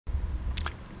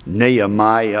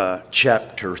Nehemiah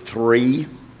chapter 3,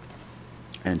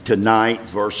 and tonight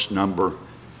verse number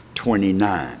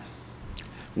 29.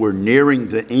 We're nearing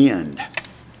the end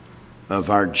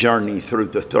of our journey through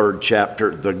the third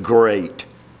chapter, the great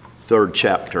third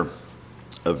chapter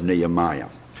of Nehemiah.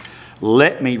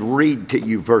 Let me read to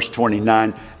you verse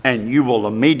 29, and you will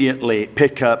immediately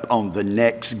pick up on the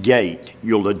next gate.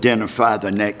 You'll identify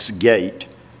the next gate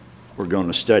we're going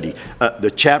to study.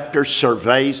 The chapter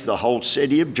surveys the whole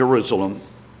city of Jerusalem,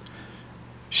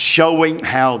 showing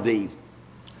how the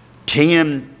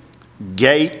 10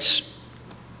 gates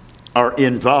are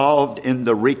involved in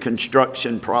the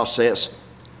reconstruction process.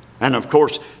 And of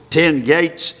course, 10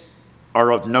 gates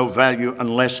are of no value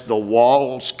unless the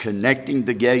walls connecting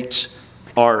the gates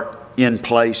are in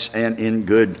place and in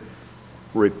good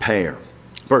repair.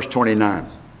 Verse 29.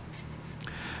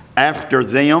 After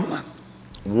them,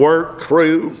 work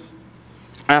crew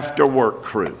after work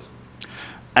crew.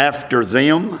 After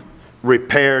them,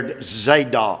 repaired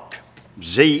Zadok,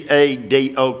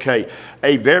 Z-A-D-O-K,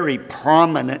 a very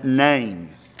prominent name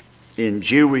in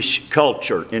Jewish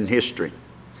culture in history.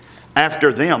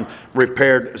 After them,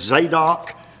 repaired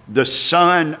Zadok, the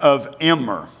son of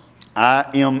Immer,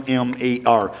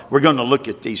 I-M-M-E-R. We're going to look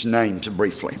at these names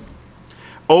briefly.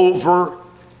 Over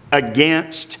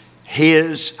against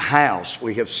his house.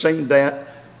 We have seen that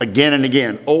again and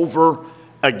again. Over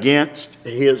against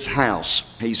his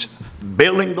house. He's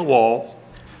building the wall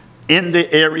in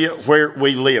the area where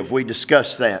we live. We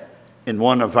discussed that in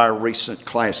one of our recent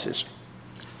classes.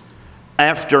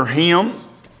 After him,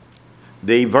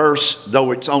 the verse,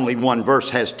 though it's only one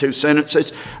verse, has two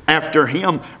sentences. After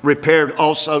him, repaired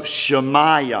also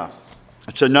Shemaiah.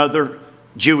 That's another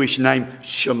Jewish name,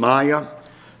 Shemaiah,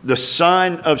 the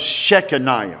son of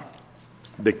Shechaniah,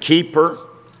 the keeper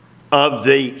of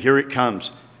the, here it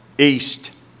comes,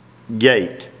 east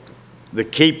gate. The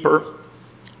keeper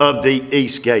of the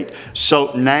east gate.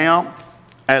 So now,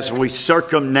 as we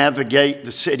circumnavigate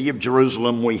the city of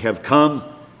Jerusalem, we have come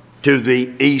to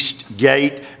the east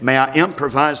gate. May I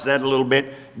improvise that a little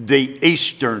bit? The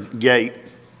eastern gate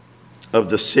of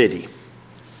the city.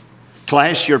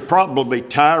 Class, you're probably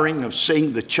tiring of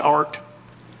seeing the chart.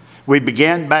 We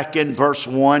began back in verse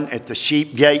 1 at the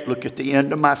sheep gate. Look at the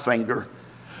end of my finger.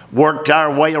 Worked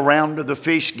our way around to the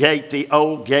fish gate, the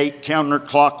old gate,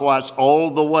 counterclockwise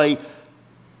all the way.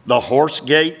 The horse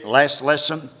gate, last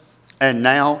lesson, and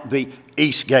now the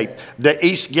east gate. The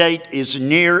east gate is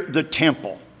near the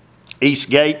temple. East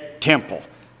gate, temple.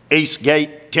 East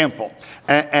gate, temple.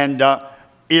 And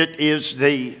it is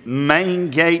the main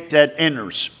gate that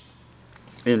enters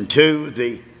into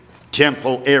the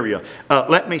temple area.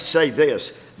 Let me say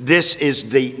this. This is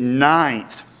the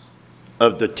 9th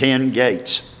of the 10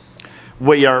 gates.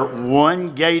 We are one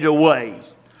gate away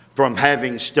from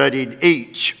having studied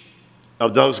each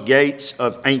of those gates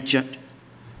of ancient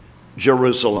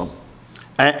Jerusalem.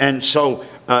 And so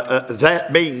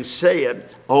that being said,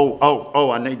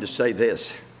 I need to say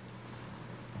this.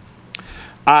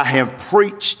 I have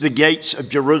preached the gates of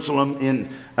Jerusalem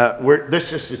in,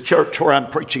 this is the church where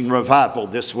I'm preaching revival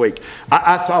this week.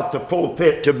 I thought the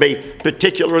pulpit to be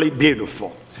particularly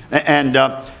beautiful. And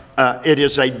it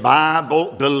is a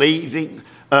Bible-believing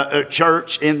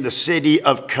church in the city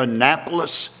of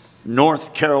Kannapolis,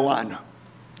 North Carolina.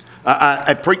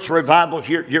 I preached revival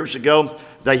here years ago.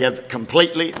 They have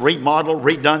completely remodeled,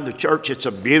 redone the church. It's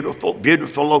a beautiful,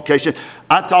 beautiful location.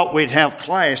 I thought we'd have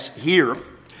class here.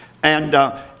 And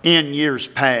in years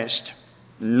past,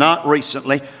 not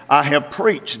recently, I have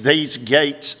preached these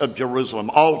gates of Jerusalem,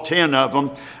 all 10 of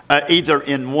them, either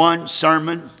in one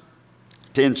sermon,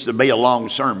 tends to be a long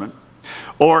sermon,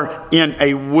 or in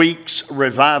a week's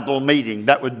revival meeting.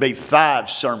 That would be 5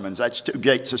 sermons. That's 2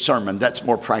 gates a sermon. That's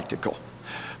more practical.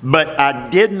 But I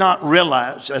did not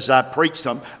realize as I preached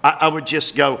them, I would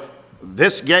just go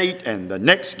this gate and the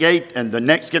next gate and the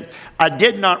next gate. I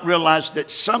did not realize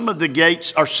that some of the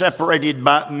gates are separated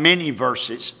by many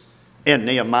verses in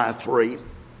Nehemiah 3.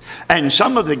 And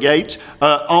some of the gates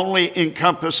only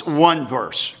encompass one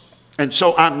verse. And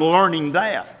so I'm learning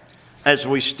that as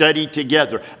we study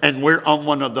together. And we're on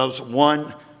one of those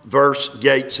one verse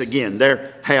gates again.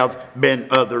 There have been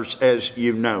others, as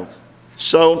you know.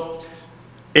 So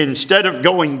instead of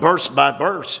going verse by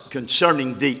verse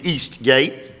concerning the east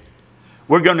gate,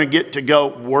 we're going to get to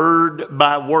go word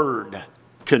by word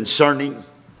concerning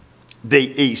the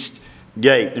east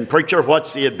gate. And preacher,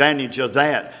 what's the advantage of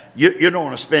that? You don't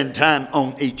want to spend time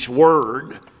on each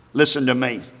word. Listen to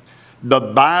me. The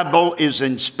Bible is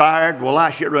inspired. Will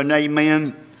I hear an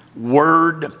amen?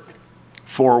 Word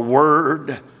for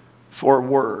word for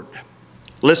word.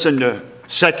 Listen to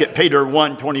 2 Peter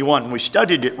 1:21. We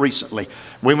studied it recently.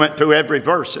 We went through every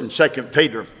verse in 2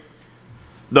 Peter.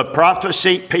 The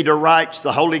prophecy, Peter writes,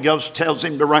 the Holy Ghost tells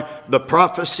him to write. The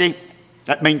prophecy,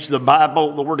 that means the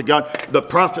Bible, the Word of God. The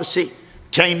prophecy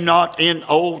came not in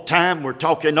old time. We're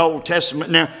talking Old Testament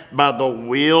now. By the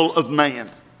will of man.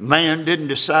 Man didn't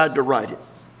decide to write it.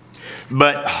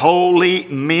 But holy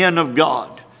men of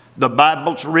God. The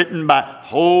Bible's written by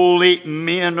holy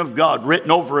men of God,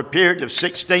 written over a period of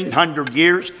 1,600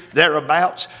 years,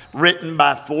 thereabouts, written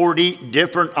by 40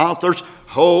 different authors,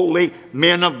 holy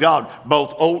men of God,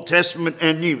 both Old Testament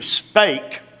and New,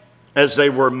 spake as they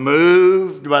were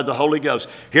moved by the Holy Ghost.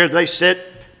 Here they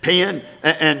sit, pen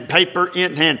and paper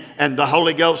in hand, and the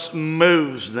Holy Ghost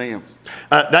moves them.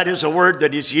 That is a word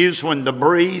that is used when the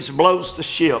breeze blows the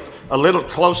ship a little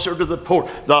closer to the port.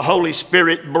 The Holy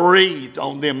Spirit breathed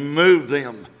on them, moved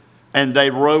them, and they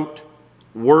wrote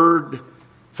word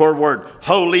for word.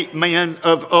 Holy men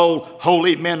of old,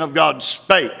 holy men of God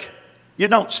spake. You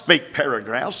don't speak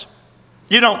paragraphs.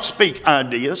 You don't speak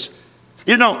ideas.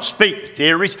 You don't speak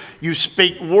theories. You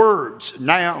speak words,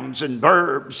 nouns and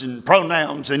verbs and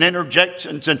pronouns and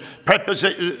interjections and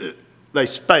prepositions. They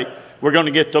spake. We're going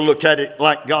to get to look at it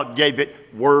like God gave it,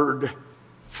 word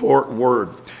for word.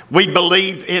 We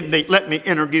believe in the, let me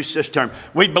introduce this term.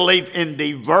 We believe in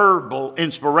the verbal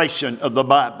inspiration of the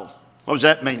Bible. What does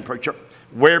that mean, preacher?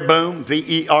 Verbum,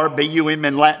 V-E-R-B-U-M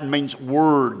in Latin means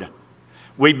word.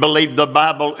 We believe the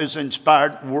Bible is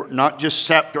inspired, not just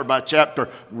chapter by chapter,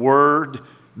 word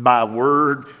by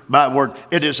word by word.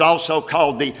 It is also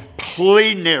called the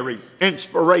plenary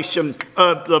inspiration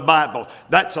of the Bible.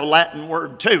 That's a Latin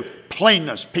word too.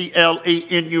 Plenus,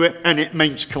 P-L-E-N-U-S, and it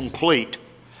means complete.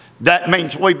 That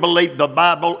means we believe the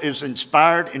Bible is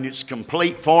inspired in its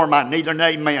complete form. I need an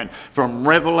amen. From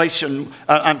Genesis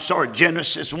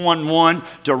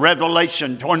 1:1 to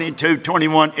Revelation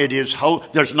 22:21, it is whole.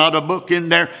 There's not a book in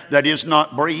there that is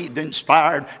not breathed,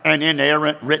 inspired, and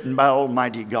inerrant, written by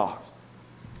Almighty God.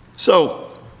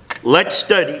 So, let's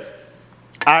study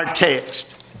our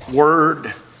text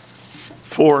word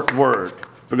for word.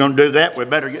 If we're going to do that, we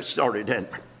better get started,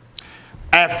 hadn't we?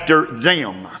 After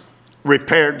them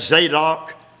repaired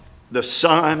Zadok, the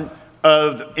son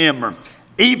of Immer.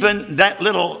 Even that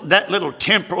little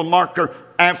temporal marker,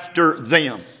 after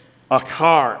them,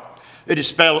 achar. It is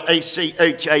spelled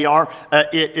A-C-H-A-R.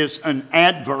 It is an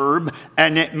adverb,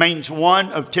 and it means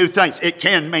one of two things. It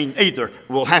can mean either.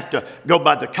 We'll have to go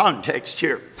by the context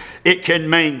here. It can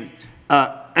mean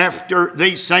after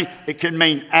these things. It can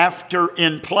mean after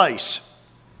in place.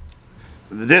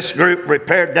 This group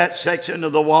repaired that section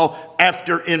of the wall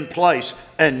after in place.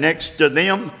 And next to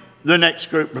them, the next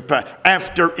group repaired.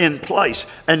 After in place.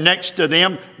 And next to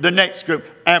them, the next group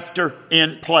after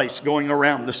in place, going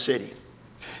around the city.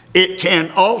 It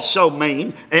can also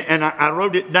mean, and I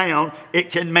wrote it down,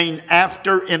 it can mean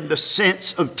after in the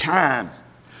sense of time.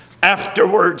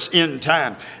 Afterwards in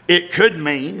time. It could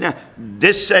mean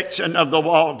this section of the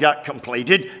wall got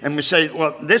completed and we say,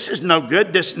 well, this is no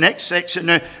good. This next section,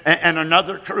 and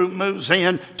another crew moves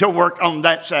in to work on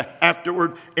that side.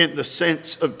 Afterward in the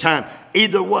sense of time.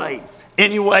 Either way,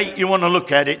 any way you want to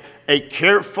look at it, a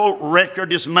careful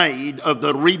record is made of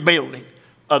the rebuilding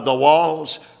of the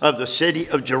walls of the city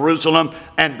of Jerusalem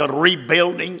and the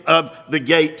rebuilding of the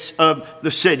gates of the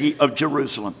city of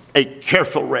Jerusalem. A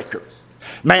careful record.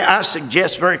 May I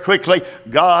suggest very quickly,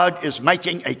 God is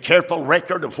making a careful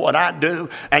record of what I do,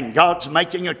 and God's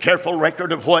making a careful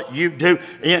record of what you do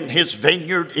in His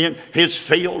vineyard, in His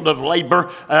field of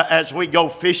labor, as we go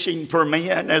fishing for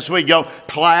men, as we go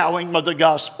plowing with the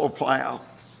gospel plow.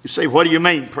 You say, what do you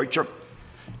mean, preacher?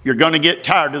 You're going to get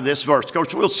tired of this verse. Of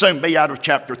course, we'll soon be out of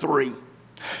chapter 3.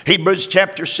 Hebrews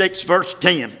chapter 6, verse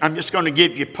 10. I'm just going to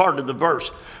give you part of the verse.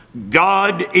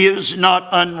 God is not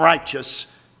unrighteous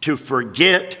to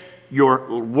forget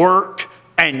your work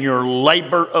and your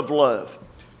labor of love.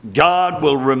 God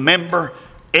will remember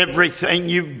everything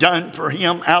you've done for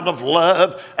Him out of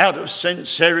love, out of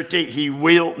sincerity. He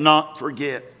will not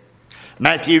forget.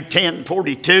 Matthew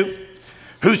 10:42.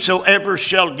 Whosoever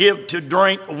shall give to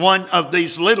drink one of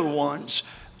these little ones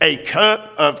a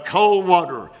cup of cold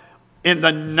water in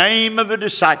the name of a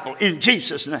disciple, in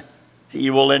Jesus' name, he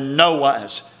will in no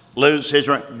wise lose his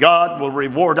rank. God will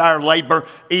reward our labor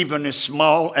even as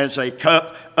small as a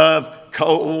cup of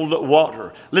cold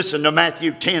water. Listen to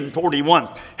Matthew 10:41.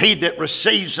 He that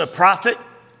receives a prophet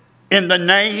in the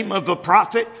name of a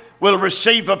prophet will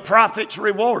receive a prophet's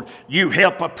reward. You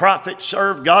help a prophet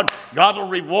serve God, God will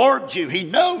reward you. He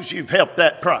knows you've helped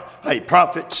that prophet. Hey,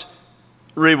 prophets,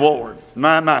 reward.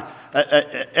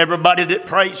 Everybody that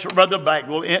prays for Brother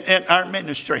Bagwell in our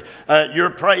ministry, you're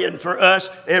praying for us,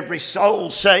 every soul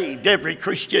saved, every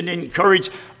Christian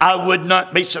encouraged. I would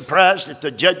not be surprised at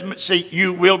the judgment seat.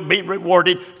 You will be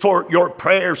rewarded for your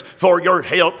prayers, for your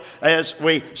help as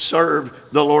we serve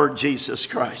the Lord Jesus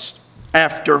Christ.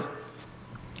 After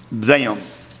them.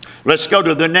 Let's go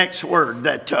to the next word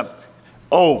that,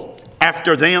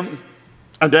 after them,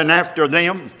 and then after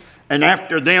them, and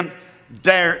after them,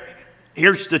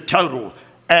 here's the total.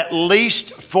 At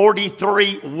least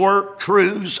 43 work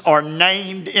crews are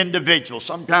named individuals.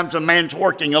 Sometimes a man's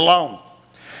working alone.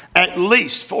 At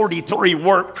least 43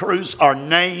 work crews are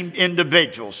named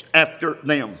individuals after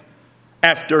them,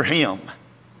 after him,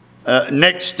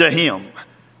 next to him.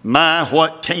 My,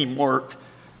 what teamwork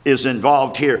is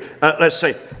involved here. Let's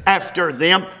say, after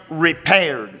them,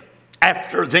 repaired.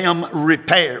 After them,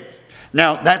 repaired.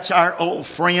 Now, that's our old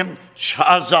friend,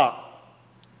 Chazak.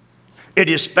 It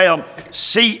is spelled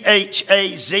C-H-A-Z-A-Q,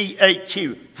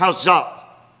 Chazak.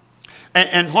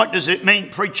 And what does it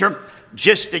mean, preacher?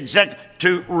 Just exactly,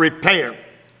 to repair,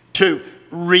 to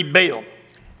rebuild.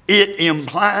 It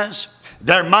implies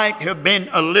there might have been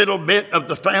a little bit of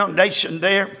the foundation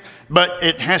there, but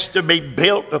it has to be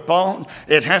built upon.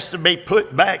 It has to be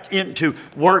put back into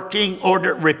working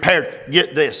order, repaired.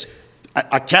 Get this.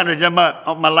 I counted them up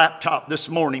on my laptop this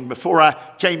morning before I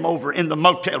came over in the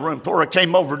motel room, before I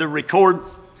came over to record.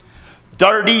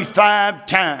 35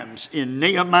 times in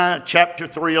Nehemiah chapter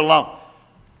 3 alone.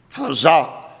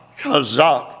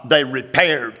 Chazak, they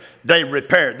repaired.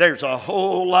 There's a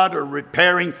whole lot of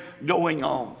repairing going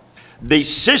on. The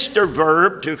sister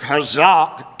verb to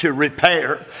chazak, to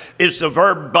repair, is the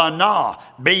verb banah,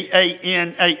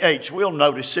 B-A-N-A-H. We'll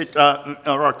notice it, or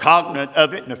are cognate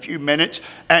of it in a few minutes.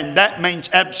 And that means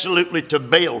absolutely to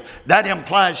build. That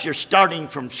implies you're starting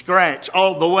from scratch,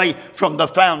 all the way from the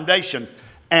foundation.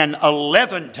 And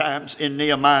 11 times in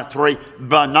Nehemiah 3,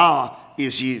 banah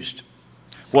is used.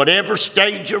 Whatever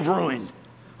stage of ruin,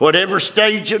 whatever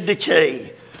stage of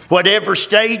decay, whatever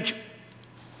stage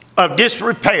of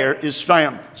disrepair is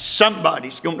found,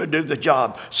 somebody's going to do the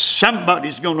job.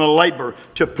 Somebody's going to labor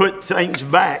to put things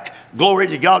back. Glory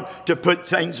to God, to put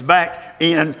things back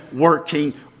in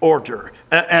working order.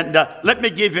 Let me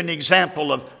give you an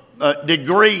example of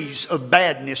degrees of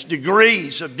badness,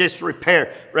 degrees of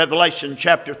disrepair. Revelation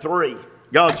chapter 3.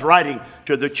 God's writing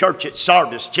to the church at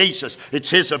Sardis. Jesus, it's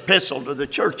his epistle to the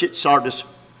church at Sardis.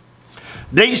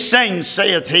 These things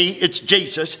saith he, it's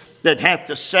Jesus, that hath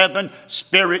the 7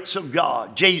 spirits of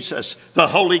God. Jesus, the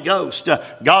Holy Ghost,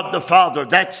 God the Father,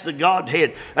 that's the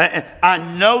Godhead. I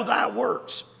know thy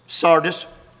works, Sardis.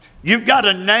 You've got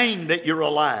a name that you're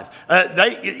alive.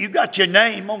 You got your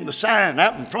name on the sign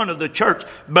out in front of the church,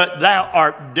 but thou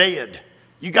art dead.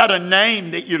 You got a name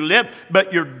that you live,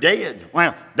 but you're dead.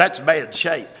 Well, that's bad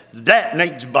shape. That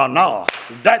needs banal.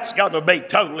 That's got to be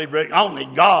totally only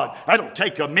God. That'll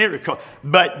take a miracle.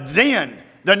 But then,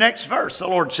 the next verse, the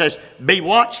Lord says, be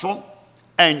watchful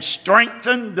and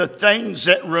strengthen the things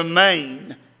that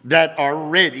remain that are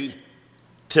ready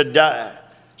to die.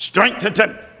 Strengthen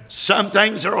them. Some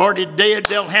things are already dead.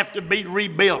 They'll have to be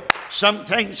rebuilt. Some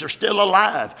things are still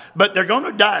alive, but they're going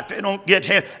to die if they don't get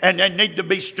here, and they need to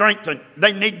be strengthened.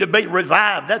 They need to be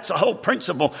revived. That's the whole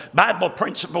principle, Bible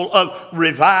principle of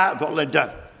revival. And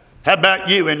how about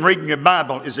you in reading your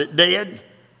Bible? Is it dead,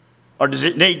 or does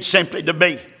it need simply to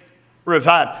be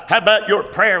revived? How about your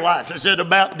prayer life? Is it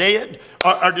about dead,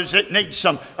 or does it need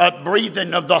some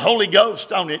breathing of the Holy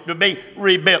Ghost on it to be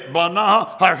rebuilt?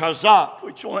 Banah or Chazak?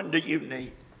 Which one do you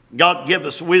need? God give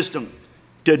us wisdom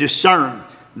to discern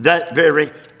that very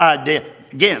idea.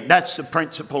 Again, that's the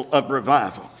principle of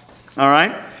revival. All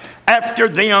right? After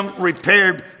them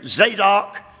repaired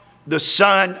Zadok, the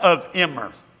son of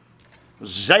Immer.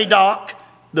 Zadok,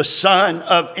 the son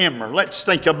of Immer. Let's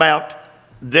think about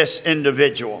this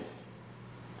individual.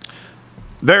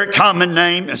 Very common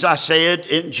name, as I said,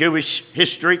 in Jewish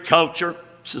history, culture,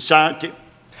 society.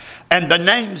 And the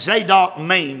name Zadok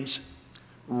means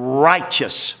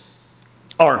righteous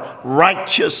or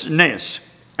righteousness.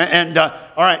 And all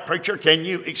right, preacher, can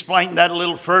you explain that a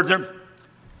little further?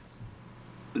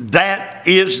 That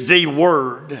is the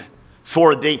word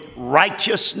for the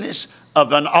righteousness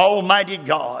of an almighty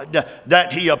God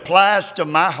that he applies to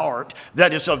my heart,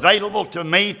 that is available to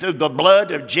me through the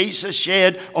blood of Jesus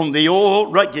shed on the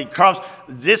old rugged cross.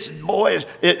 This boy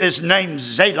is named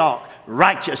Zadok,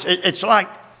 righteous. It's like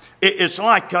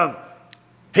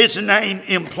his name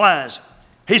implies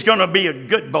he's going to be a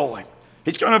good boy.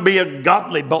 He's going to be a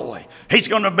godly boy. He's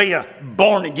going to be a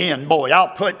born-again boy. I'll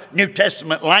put New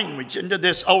Testament language into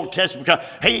this Old Testament.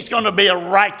 He's going to be a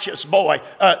righteous boy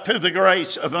through the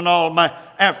grace of an Almighty.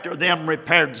 After them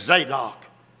repaired Zadok.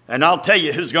 And I'll tell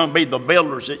you who's going to be the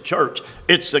builders at church.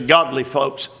 It's the godly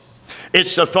folks.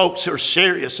 It's the folks who are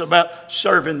serious about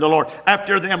serving the Lord.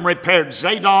 After them repaired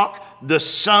Zadok, the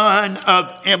son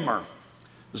of Immer.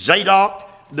 Zadok,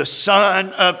 the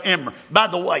son of Immer. By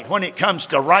the way, when it comes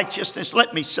to righteousness,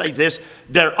 let me say this.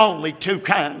 There are only two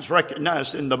kinds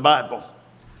recognized in the Bible.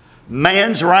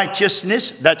 Man's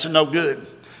righteousness, that's no good.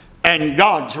 And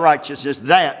God's righteousness,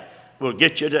 that will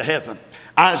get you to heaven.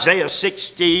 Isaiah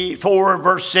 64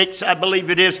 verse 6, I believe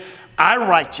it is. Our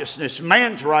righteousness,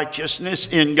 man's righteousness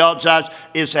in God's eyes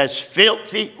is as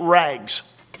filthy rags.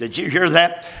 Did you hear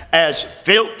that? As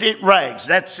filthy rags.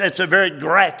 That's a very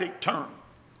graphic term.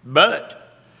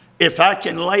 But if I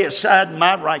can lay aside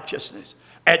my righteousness,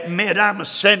 admit I'm a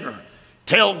sinner,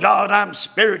 tell God I'm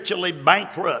spiritually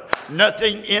bankrupt,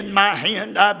 nothing in my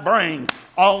hand I bring,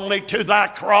 only to thy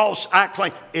cross I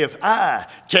cling. If I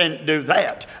can do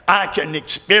that, I can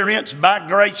experience by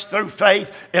grace through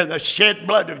faith in the shed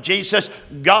blood of Jesus,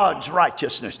 God's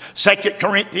righteousness. 2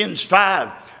 Corinthians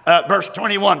 5 verse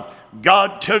 21,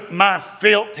 God took my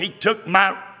filth, He took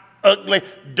my ugly,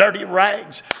 dirty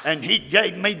rags, and He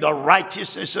gave me the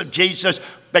righteousness of Jesus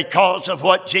because of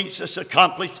what Jesus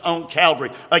accomplished on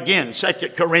Calvary. Again, 2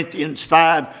 Corinthians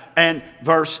 5 and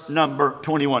verse number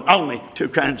 21. Only two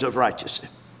kinds of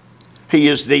righteousness. He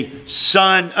is the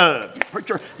son of.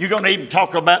 Preacher, you're going to even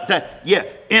talk about that. Yeah,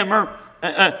 Immer,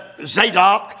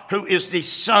 Zadok, who is the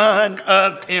son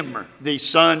of Immer. The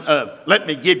son of. Let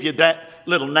me give you that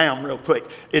little noun real quick.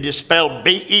 It is spelled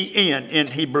B-E-N in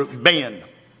Hebrew, Ben.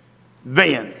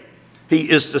 Ben. He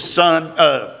is the son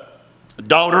of.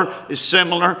 Daughter is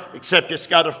similar, except it's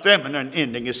got a feminine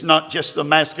ending. It's not just the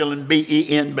masculine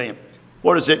B-E-N, Ben.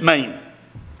 What does it mean?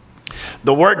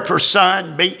 The word for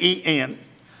son, B-E-N,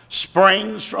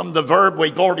 springs from the verb,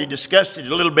 we've already discussed it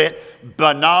a little bit,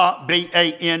 bana,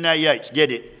 B-A-N-A-H.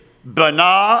 Get it?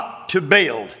 Bana, to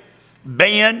build.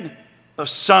 Ben, a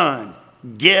son.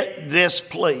 Get this,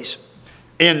 please.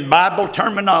 In Bible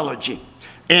terminology,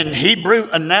 in Hebrew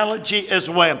analogy as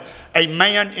well, a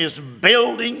man is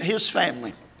building his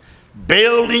family,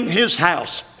 building his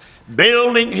house,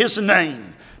 building his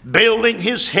name, building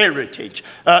his heritage,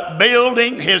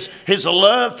 building his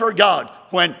love for God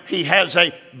when he has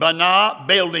a bana,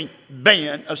 building,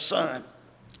 ben, a son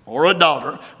or a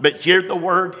daughter. But here the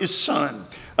word is son.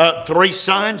 3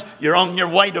 sons, you're on your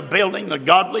way to building a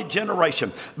godly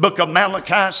generation. Book of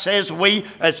Malachi says we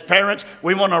as parents,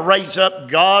 we want to raise up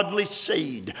godly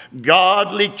seed,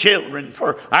 godly children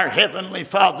for our Heavenly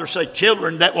Father. Say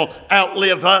children that will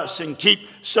outlive us and keep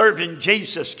serving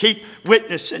Jesus, keep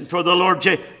witnessing for the Lord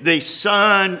Jesus, the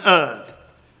son of.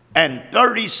 And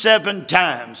 37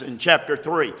 times in chapter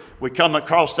 3, we come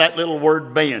across that little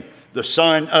word ben. The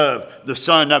son of, the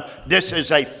son of. This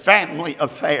is a family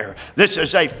affair. This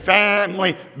is a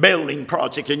family building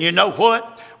project. And you know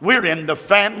what? We're in the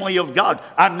family of God.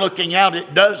 I'm looking out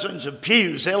at dozens of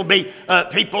pews. There'll be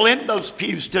people in those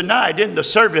pews tonight in the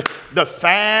service. The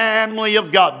family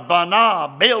of God.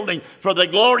 Bana, building for the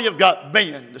glory of God.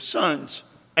 Ben, the sons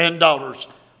and daughters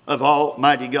of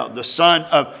Almighty God. The son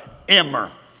of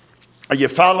Immer. Are you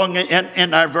following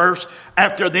in our verse?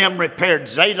 After them repaired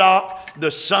Zadok, the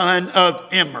son of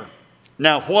Immer.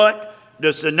 Now what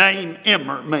does the name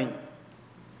Immer mean?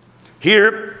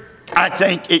 Here, I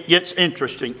think it gets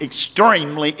interesting,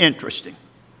 extremely interesting.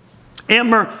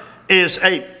 Immer is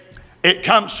it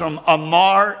comes from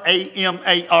Amar,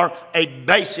 A-M-A-R, a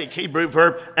basic Hebrew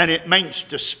verb, and it means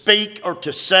to speak or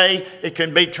to say. It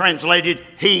can be translated,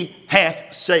 he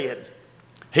hath said.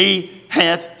 He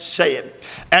hath said.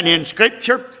 And in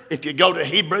Scripture, if you go to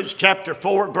Hebrews chapter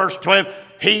 4, verse 12,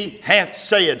 he hath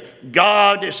said.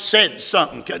 God has said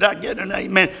something. Could I get an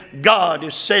amen? God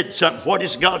has said something. What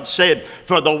has God said?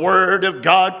 For the word of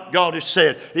God, God has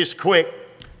said, is quick,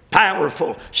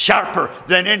 powerful, sharper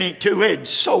than any two-edged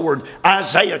sword.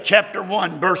 Isaiah chapter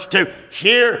 1, verse 2.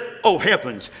 Hear, O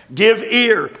heavens, give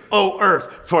ear, O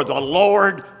earth, for the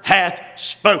Lord hath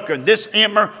spoken. This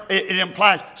Immer, it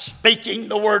implies speaking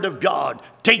the word of God,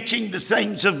 teaching the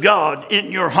things of God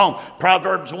in your home.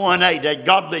 Proverbs 1:8, a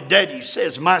godly daddy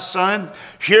says, my son,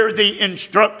 hear the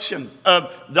instruction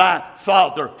of thy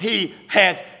father. He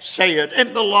hath said,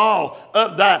 and the law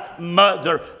of thy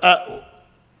mother.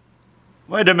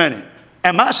 Wait a minute.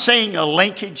 Am I seeing a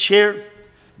linkage here?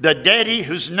 The daddy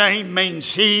whose name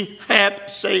means he hath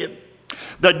said.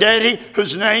 The daddy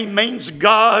whose name means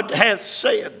God hath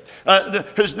said.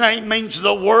 whose name means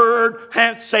the word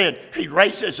hath said. He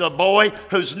raises a boy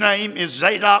whose name is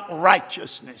Zadok,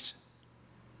 righteousness.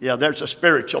 Yeah, there's a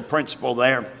spiritual principle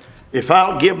there. If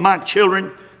I'll give my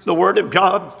children the word of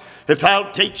God, if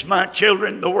I'll teach my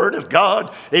children the word of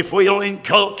God, if we'll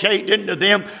inculcate into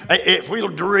them, if we'll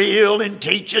drill and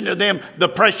teach into them the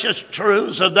precious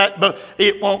truths of that book,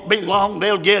 it won't be long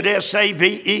they'll get saved,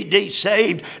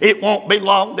 saved. It won't be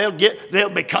long they'll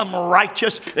become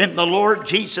righteous in the Lord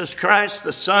Jesus Christ,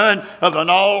 the Son of an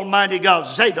almighty God.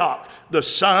 Zadok, the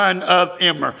son of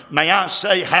Immer. May I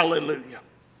say hallelujah.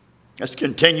 Let's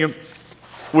continue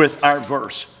with our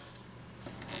verse.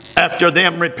 After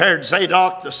them repaired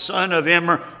Zadok, the son of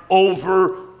Immer,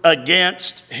 over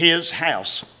against his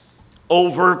house.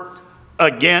 Over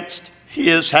against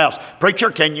his house.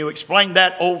 Preacher, can you explain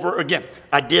that over again?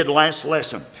 I did last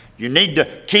lesson. You need to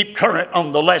keep current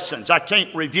on the lessons. I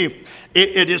can't review.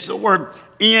 It is the word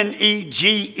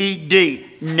N-E-G-E-D,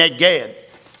 neged.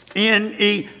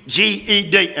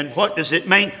 N-E-G-E-D. And what does it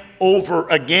mean? Over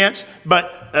against,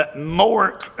 but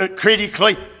more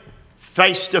critically,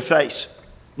 face to face.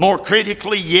 More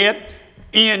critically yet,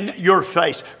 in your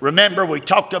face. Remember, we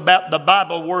talked about the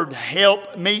Bible word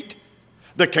help meet.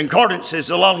 The concordances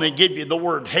will only give you the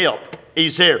word help.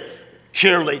 He's there.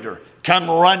 Cheerleader. Come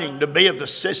running to be of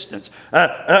assistance.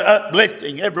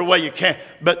 Uplifting every way you can.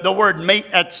 But the word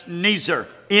meet, that's nezer.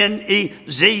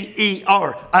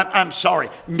 N-E-Z-E-R. I'm sorry.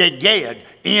 Neged.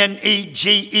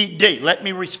 N-E-G-E-D. Let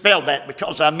me respell that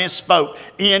because I misspoke.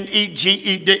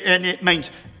 N-E-G-E-D. And it means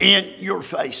in your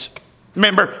face.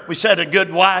 Remember, we said a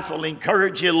good wife will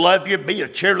encourage you, love you, be a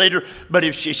cheerleader. But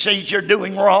if she sees you're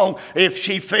doing wrong, if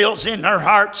she feels in her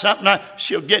heart something,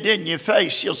 she'll get in your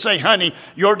face. She'll say, honey,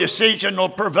 your decision will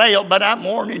prevail, but I'm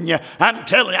warning you. I'm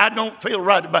telling you, I don't feel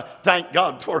right about it. Thank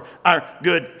God for our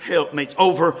good helpmates.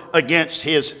 Over against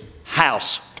his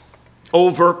house.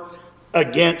 Over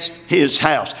against his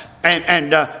house.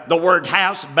 And the word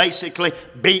house, basically,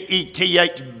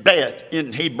 B-E-T-H, Beth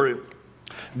in Hebrew.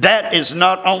 That is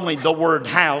not only the word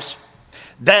house,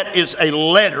 that is a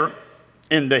letter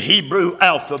in the Hebrew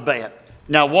alphabet.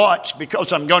 Now watch,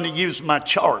 because I'm going to use my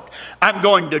chart. I'm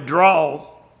going to draw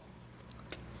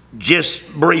just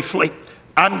briefly.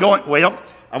 I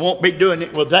won't be doing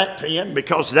it with that pen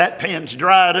because that pen's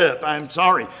dried up. I'm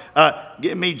sorry.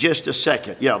 Give me just a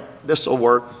second. Yeah, this will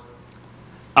work.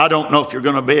 I don't know if you're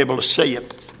going to be able to see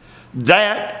it.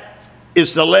 That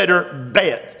is the letter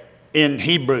Bet in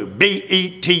Hebrew,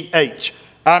 B-E-T-H.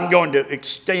 I'm going to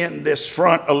extend this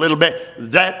front a little bit.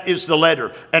 That is the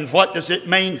letter. And what does it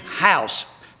mean? House.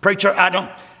 Preacher,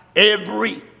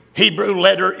 every Hebrew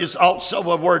letter is also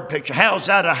a word picture. How's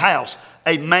that a house?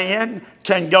 A man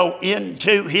can go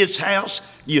into his house.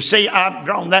 You see, I've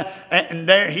drawn that, and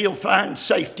there he'll find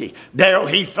safety. There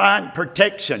he'll find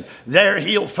protection. There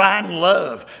he'll find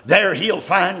love. There he'll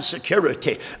find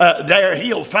security. There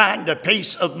he'll find a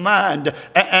peace of mind.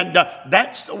 And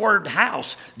that's the word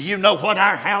house. Do you know what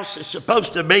our house is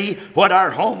supposed to be? What our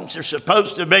homes are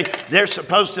supposed to be? They're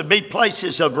supposed to be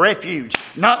places of refuge,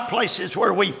 not places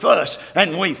where we fuss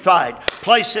and we fight.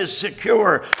 Places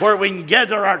secure where we can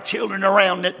gather our children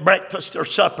around at breakfast or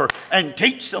supper and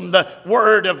teach them the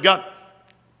word of God.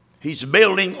 He's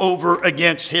building over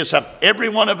against his house. Every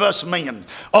one of us men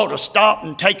ought to stop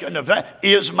and take an event.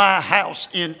 Is my house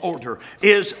in order?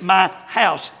 Is my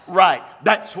house right?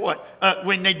 That's what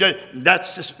we need to do.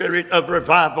 That's the spirit of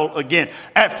revival again.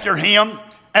 After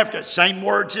same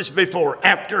words as before.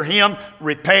 After him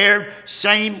repaired,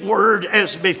 same word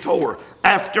as before.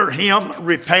 After him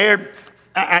repaired.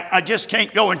 I just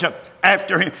can't go into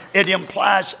after him. It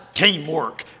implies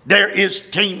teamwork. There is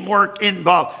teamwork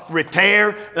involved.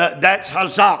 Repair, that's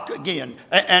hazak again.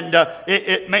 And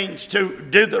it means to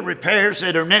do the repairs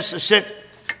that are necessary.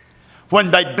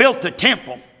 When they built the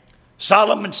temple,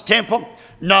 Solomon's temple,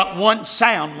 not one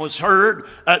sound was heard.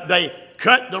 They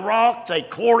cut the rock, they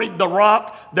quarried the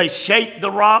rock, they shaped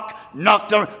the rock, knocked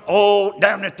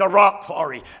down at the rock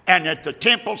quarry. And at the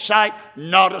temple site,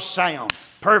 not a sound.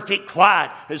 Perfect quiet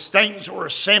as things were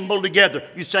assembled together.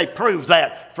 You say, prove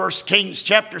that. 1 Kings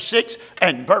chapter 6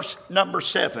 and verse number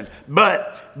 7.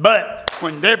 But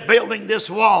when they're building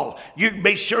this wall, you can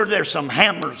be sure there's some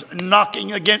hammers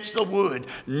knocking against the wood,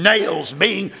 nails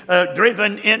being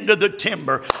driven into the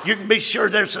timber. You can be sure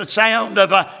there's a sound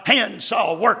of a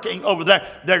handsaw working over there.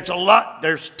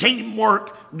 There's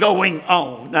teamwork going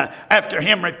on. After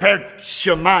him repaired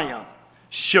Shemaiah.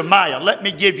 Shemaiah. Let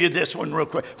me give you this one real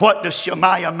quick. What does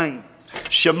Shemaiah mean?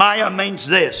 Shemaiah means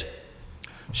this.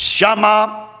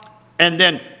 Shema and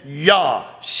then Yah.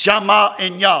 Shema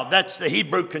and Yah. That's the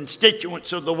Hebrew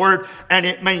constituents of the word. And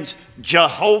it means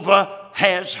Jehovah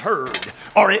has heard,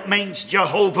 or it means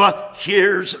Jehovah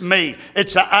hears me.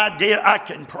 It's the idea I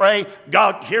can pray,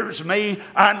 God hears me,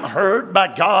 I'm heard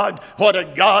by God. What a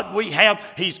God we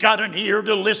have. He's got an ear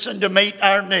to listen to meet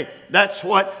our need. That's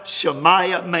what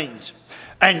Shemaiah means.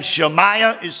 And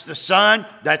Shemaiah is the son,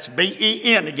 that's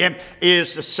B-E-N again,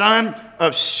 is the son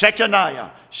of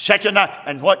Shechaniah. Shechaniah.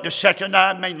 And what does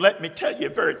Shechaniah mean? Let me tell you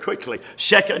very quickly.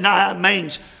 Shechaniah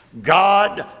means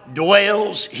God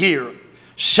dwells here.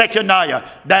 Shechaniah,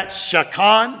 that's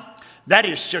Shekinah. That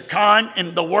is Shekinah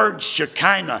in the word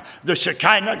Shekinah. The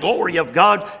Shekinah glory of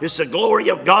God is the glory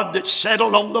of God that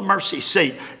settled on the mercy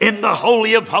seat in the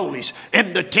Holy of Holies,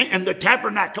 in the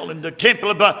tabernacle, in the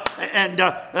temple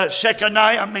of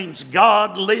Shekinah means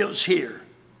God lives here.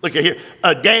 Look at here,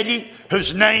 a daddy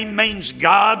whose name means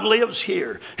God lives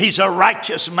here. He's a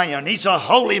righteous man. He's a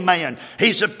holy man.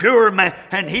 He's a pure man.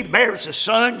 And he bears a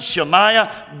son,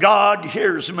 Shemaiah. God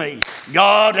hears me.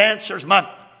 God answers my.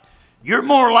 You're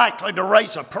more likely to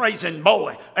raise a praising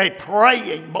boy, a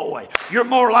praying boy. You're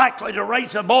more likely to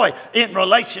raise a boy in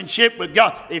relationship with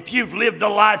God if you've lived a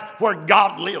life where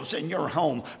God lives in your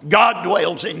home. God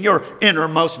dwells in your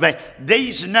innermost being.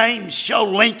 These names show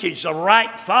linkage. The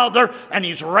right father, and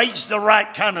he's raised the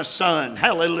right kind of son.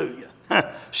 Hallelujah.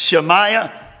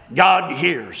 Shemaiah, God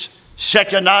hears.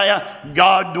 Shechaniah,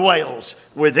 God dwells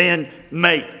within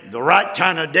me. The right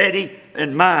kind of daddy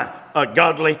and a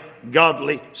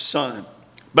godly son.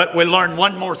 But we learn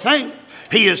one more thing.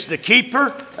 He is the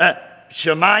keeper,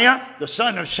 Shemaiah, the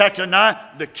son of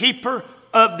Shechaniah, the keeper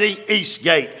of the east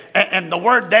gate. And the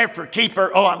word there for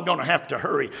keeper, I'm going to have to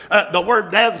hurry. The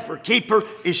word there for keeper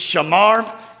is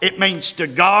shamar. It means to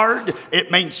guard. It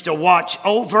means to watch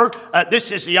over.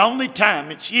 This is the only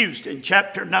time it's used in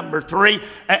chapter number 3.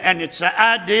 And it's the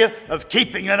idea of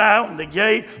keeping an eye on the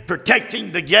gate,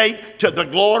 protecting the gate to the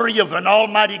glory of an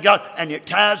almighty God. And it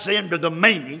ties into the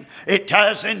meaning. It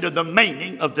ties into the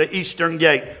meaning of the eastern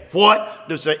gate. What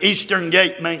does the eastern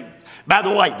gate mean? By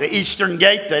the way, the eastern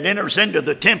gate that enters into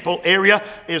the temple area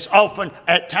is often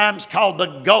at times called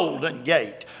the Golden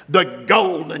Gate. The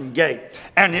Golden Gate.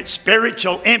 And its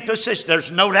spiritual emphasis,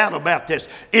 there's no doubt about this.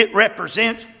 It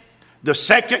represents the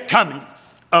second coming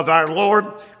of our Lord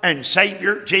and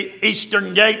Savior,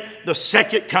 Eastern Gate, the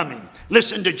second coming.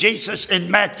 Listen to Jesus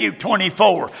in Matthew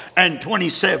 24 and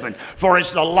 27. For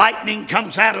as the lightning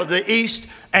comes out of the east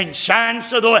and shines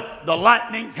to the west, the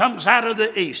lightning comes out of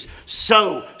the east,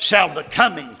 so shall the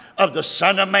coming of the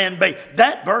Son of Man be.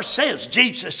 That verse says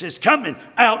Jesus is coming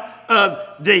out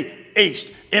of the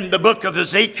east. In the book of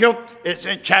Ezekiel, it's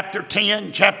in chapter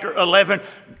 10, chapter 11,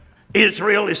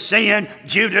 Israel is sin,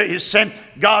 Judah is sin.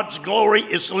 God's glory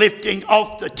is lifting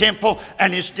off the temple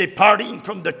and is departing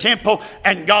from the temple,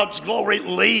 and God's glory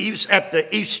leaves at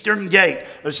the eastern gate.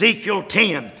 Ezekiel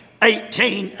 10,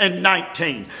 18 and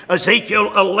 19.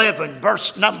 Ezekiel 11,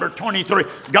 verse number 23.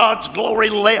 God's glory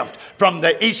left from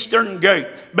the eastern gate.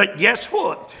 But guess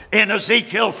what? In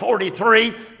Ezekiel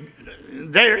 43,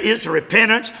 there is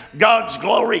repentance. God's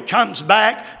glory comes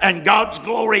back, and God's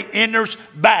glory enters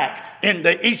back in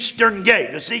the eastern gate.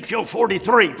 Ezekiel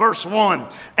 43, verse 1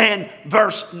 and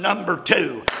verse number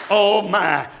 2. Oh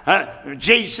my,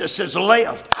 Jesus has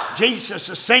left. Jesus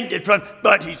ascended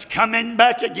but he's coming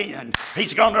back again.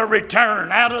 He's going to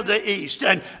return out of the east,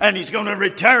 and he's going to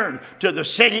return to the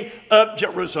city of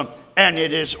Jerusalem. And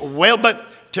it is well, but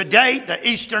today the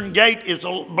eastern gate is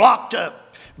blocked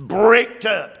up, bricked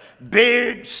up.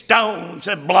 Big stones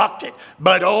have blocked it.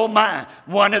 But oh my,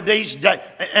 one of these days,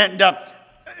 and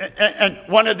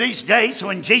one of these days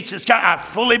when Jesus comes, I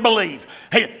fully believe,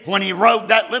 when he rode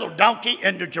that little donkey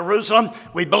into Jerusalem,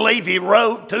 we believe he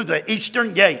rode through the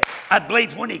eastern gate. I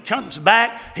believe when he comes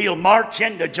back, he'll march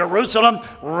into Jerusalem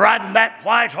riding that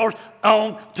white horse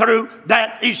on through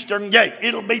that eastern gate.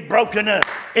 It'll be broken up.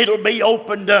 It'll be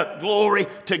opened up. Glory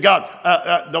to God.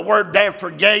 The word there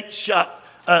for gate,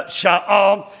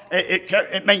 Sha'al,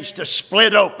 it means to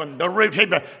split open. The root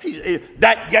Hebrew,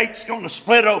 that gate's going to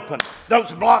split open.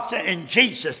 Those blocks, and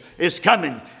Jesus is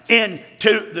coming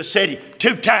into the city.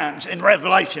 2 times in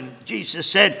Revelation, Jesus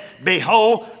said,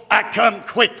 behold, I come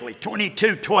quickly.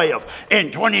 22:12. In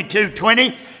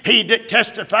 22:20, he that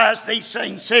testifies these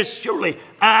things says, surely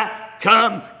I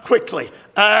come quickly.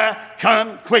 I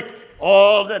come quick.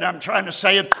 All that I'm trying to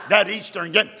say is that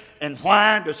Eastern gate. And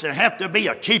why does there have to be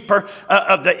a keeper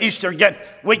of the Eastern gate?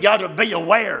 We got to be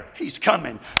aware He's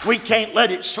coming. We can't let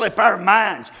it slip our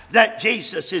minds that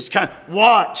Jesus is coming.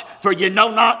 Watch, for you know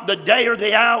not the day or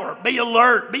the hour. Be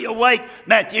alert, be awake.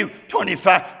 Matthew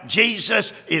 25,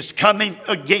 Jesus is coming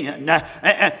again.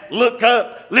 Look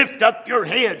up, lift up your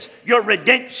heads. Your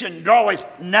redemption draweth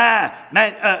nigh.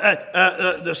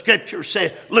 The scripture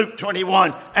says, Luke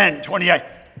 21 and 28,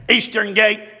 Eastern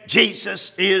gate,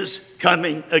 Jesus is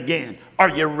coming again. Are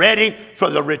you ready for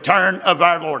the return of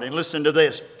our Lord? And listen to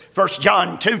this. 1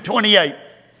 John 2:28.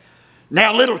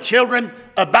 Now, little children,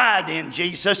 abide in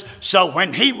Jesus, so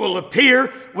when He will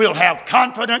appear, we'll have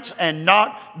confidence and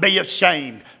not be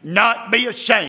ashamed. Not be ashamed.